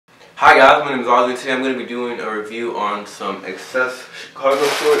Hi guys, my name is Ozzy. Today I'm going to be doing a review on some XCESS cargo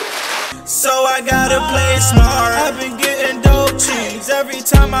shorts. So I gotta play smart. I've been getting dope cheese every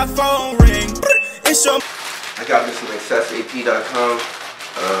time my phone ring. It's your. I got this from XCESSAP.com.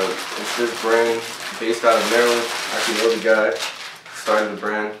 It's this brand based out of Maryland. I actually know the guy who started the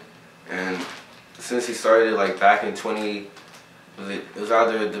brand, and since he started like back in it was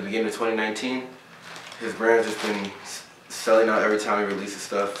either the beginning of 2019. His brand's just been selling out every time he releases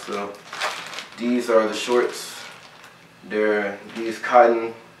stuff. So these are the shorts. They're these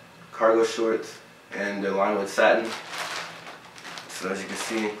cotton cargo shorts, and they're lined with satin. So as you can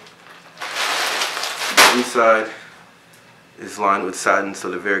see, the inside is lined with satin,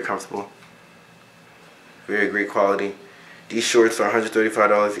 so they're very comfortable. Very great quality. These shorts are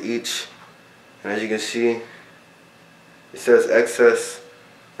 $135 each, and as you can see, it says XCESS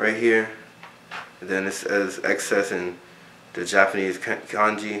right here, and then it says XCESS in the Japanese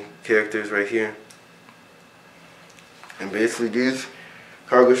kanji characters right here. And basically these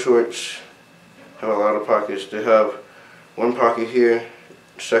cargo shorts have a lot of pockets. They have one pocket here,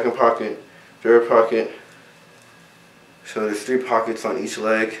 second pocket, third pocket. So there's 3 pockets on each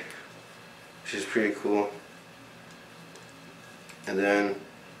leg, which is pretty cool. And then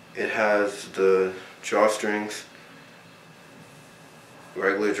it has the drawstrings,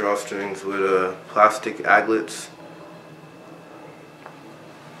 regular drawstrings with plastic aglets.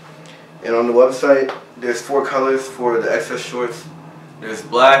 And on the website, there's 4 colors for the XCESS shorts. There's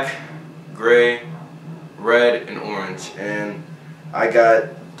black, gray, red, and orange. And I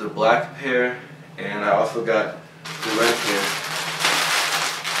got the black pair, and I also got the red pair.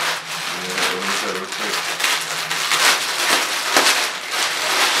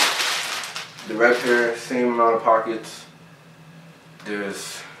 The red pair, same amount of pockets.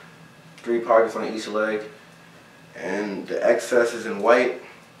 There's 3 pockets on each leg. And the XCESS is in white.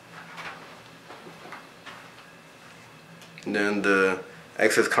 And then the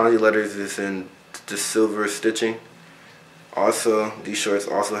XCESS kanji letters is in the silver stitching. Also, these shorts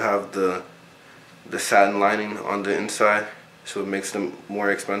also have the satin lining on the inside, so it makes them more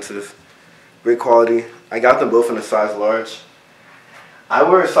expensive. Great quality. I got them both in a size large. I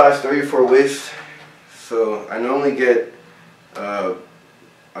wear a size 34 waist, so I normally get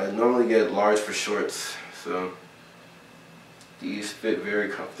large for shorts. So these fit very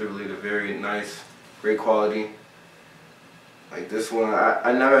comfortably. They're very nice, great quality. Like this one,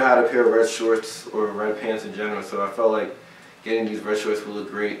 I never had a pair of red shorts or red pants in general, so I felt like getting these red shorts would look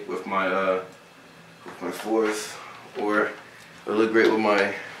great with my fours, or it would look great with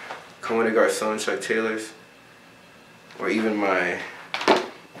my Comme des Garçons Chuck Taylors, or even my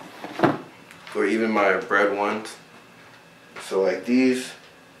bread ones. So like these,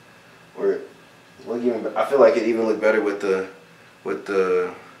 or look even. I feel like it even looked better with the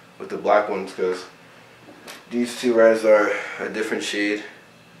black ones, because these 2 reds are a different shade.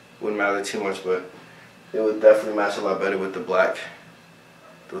 Wouldn't matter too much, but it would definitely match a lot better with the black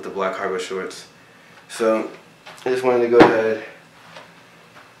cargo shorts. So I just wanted to go ahead.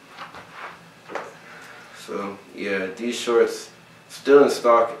 So yeah, these shorts still in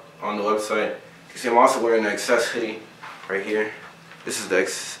stock on the website. You see, I'm also wearing the XCESS hoodie right here. This is the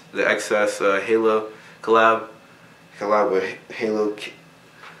XCESS Halo collab with Halo,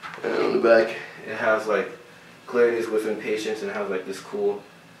 and on the back it has like clarity is within patience, and it has like this cool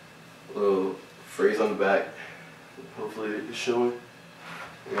little phrase on the back. Hopefully it's showing.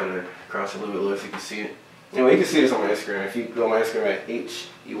 I gotta crouch a little bit lower so you can see it. Anyway, you can see this on my Instagram. If you go on my Instagram at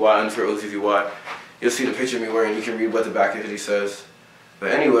HeyOzzy, you'll see the picture of me wearing. You can read what the back of the hoodie says.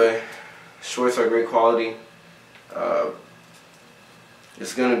 But anyway, shorts are great quality.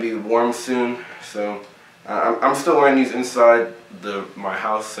 It's gonna be warm soon, so I'm still wearing these inside my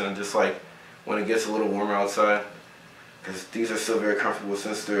house, and just like when it gets a little warmer outside, because these are still very comfortable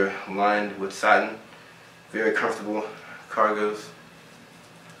since they're lined with satin. Very comfortable cargos,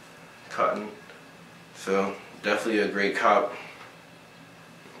 cotton. So definitely a great cop.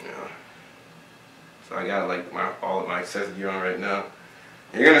 Yeah. So I got like all of my XCESS gear on right now.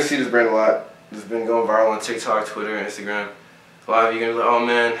 And you're gonna see this brand a lot. It's been going viral on TikTok, Twitter, and Instagram. A lot of you are gonna be like, oh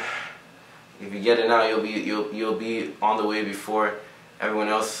man, if you get it now, you'll be on the way before everyone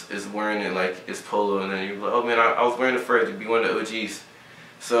else is wearing it, like it's polo, and then you're like, oh man, I was wearing it first. You'd be one of the OGs.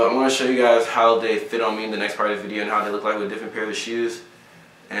 So I'm gonna show you guys how they fit on me in the next part of the video, and how they look like with different pairs of shoes.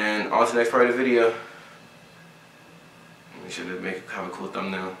 And on to the next part of the video. Make sure to have a cool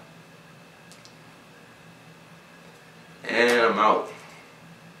thumbnail. And I'm out.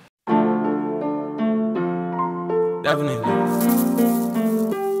 Definitely.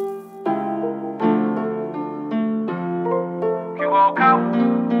 You woke up,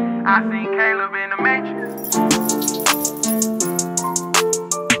 I seen Caleb in the Matrix.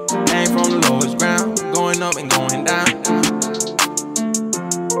 Came from the lowest ground, going up and going down.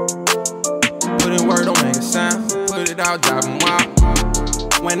 Put in work, don't make a sound. Put it out, driving wild.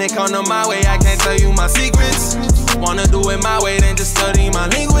 When they come to my way, I can't tell you my secrets. Wanna do it my way, then just study my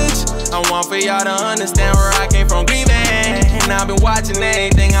language. I want for y'all to understand where I came from grieving. And I've been watching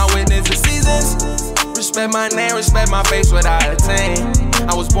everything I witnessed the seasons. Respect my name, respect my face, what I attain.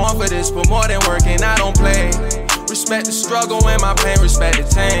 I was born for this, but more than working, I don't play. Respect the struggle and my pain, respect the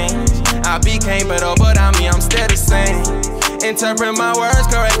change. I became better, but I'm still the same. Interpret my words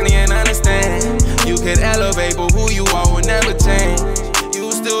correctly and understand. You could elevate, but who you are will never change.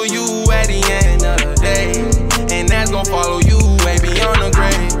 You still you at the end of the day, and that's gon' follow you way beyond the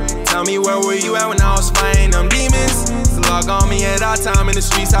grave. Tell me, where were you at when I was fighting them demons? Slug on me at our time in the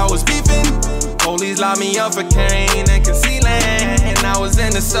streets, I was beefing. Police locked me up for carrying and concealing, and I was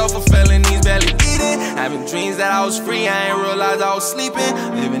in the self-fulfilling, these barely eating. Having dreams that I was free, I ain't realize I was sleeping.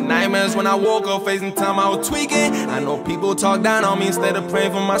 Living nightmares when I woke up, facing time I was tweaking. I know people talk down on me instead of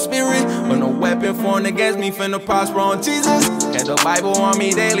praying for my spirit, but no weapon formed against me finna prosper on Jesus. Had the Bible on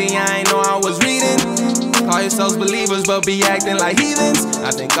me daily, I ain't know I was reading. Call yourselves believers, but be acting like heathens.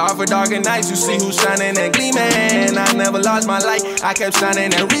 I thank God for darker nights, you see who's shining and gleaming. I never lost my light, I kept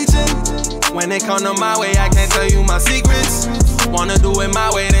shining and reaching. When they come to my way, I can't tell you my secrets. Wanna do it my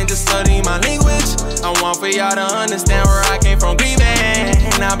way, then just study my language. I want for y'all to understand where I came from grieving.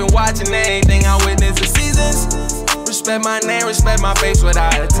 And I've been watching everything I witnessed the seasons. Respect my name, respect my face, what I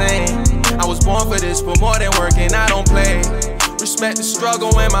attain. I was born for this, but more than working, I don't play. Respect the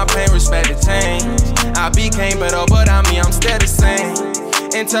struggle and my pain, respect the change. I became better, but I'm still the same.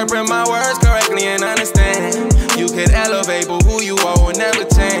 Interpret my words correctly and understand. You could elevate, but who you are will never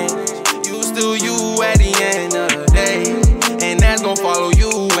change. You still you at the end of the day, and that's gon' follow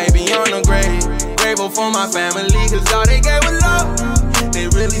you way beyond the grave. Grateful for my family, cause all they gave was love. They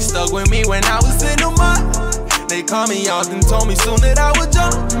really stuck with me when I was in the mud. They called me often, told me soon that I would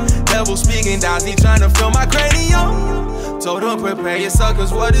jump. Devil speaking down, he trying to fill my cranium. Told them prepare yourself,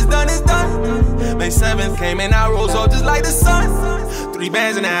 cause what is done is done. May 7th came and I rose up just like the sun. 3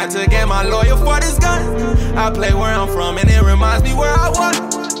 bands and I had to get my lawyer for this gun. I play where I'm from and it reminds me where I was.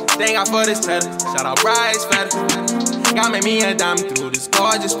 Thank God for this cheddar, shout out Bryce Feather. God made me a diamond through this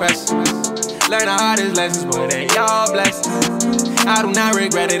gorgeous press. Learn the hardest lessons, but they all blessings. I do not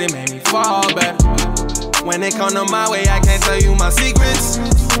regret it, it made me fall better. When they come to my way, I can't tell you my secrets.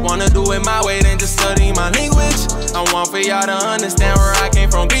 Wanna do it my way, then just study my language. I want for y'all to understand where I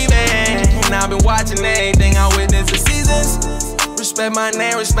came from grieving. And I've been watching everything I witnessed the seasons. Respect my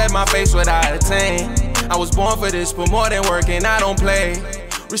name, respect my face, what I attain. I was born for this, but more than working, I don't play.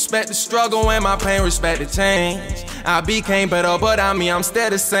 Respect the struggle and my pain, respect the change. I became better, but I'm still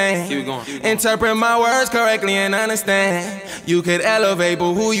the same. Keep going. Interpret my words correctly and understand. You could elevate,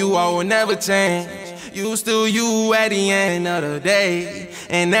 but who you are will never change. You still you at the end of the day,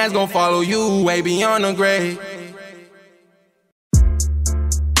 and that's gon' follow you way beyond the grave.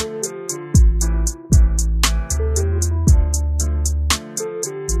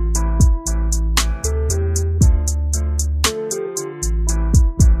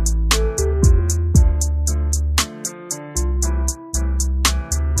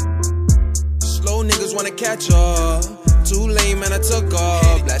 Niggas wanna catch up, too late man I took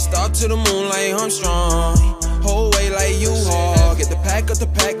off. Blast off to the moon like Armstrong, whole way like U-Haul. Get the pack up the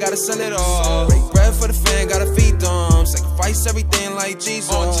pack, gotta sell it all. Break bread for the fan, gotta feed them. Sacrifice everything like Jesus.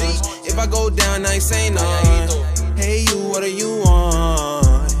 If I go down, I ain't say none. Hey you, what do you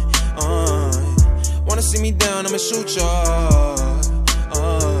want? Wanna see me down, I'ma shoot ya.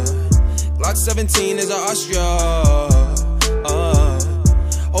 Glock 17 is a Austria.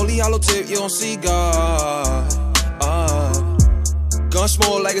 Holy hollow tip, you don't see God. Gun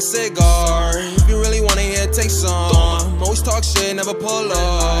smoke like a cigar. If you really wanna hear, take some. Always talk shit, never pull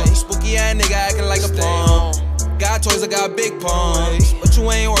up. Spooky ass nigga acting like a pump. Got toys, I got big pumps, but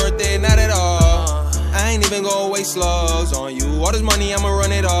you ain't worth it, not at all. I ain't even gonna waste slugs on you. All this money, I'ma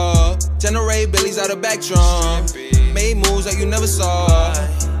run it up. Generate billies out of back trunk. Made moves that you never saw.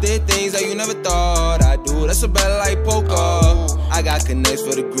 Did things that you never thought I do. That's a bet like poker. I got connects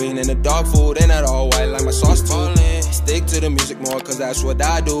for the green and the dog food, and that all white like my sauce too. Stick to the music more, cause that's what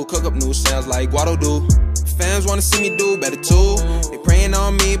I do. Cook up new sounds like Guado do. Fans wanna see me do better too. They praying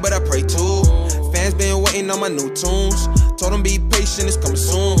on me, but I pray too. Fans been waiting on my new tunes. Told them be patient, it's coming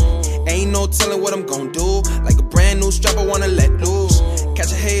soon. Ain't no telling what I'm gon' do. Like a brand new strap, I wanna let loose.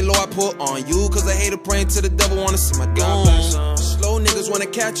 Catch a halo, I put on you, cause I hate praying to the devil, wanna see my doom. Slow niggas wanna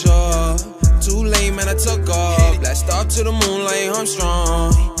catch up, too late man I took off. Blast off to the moon like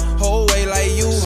Armstrong.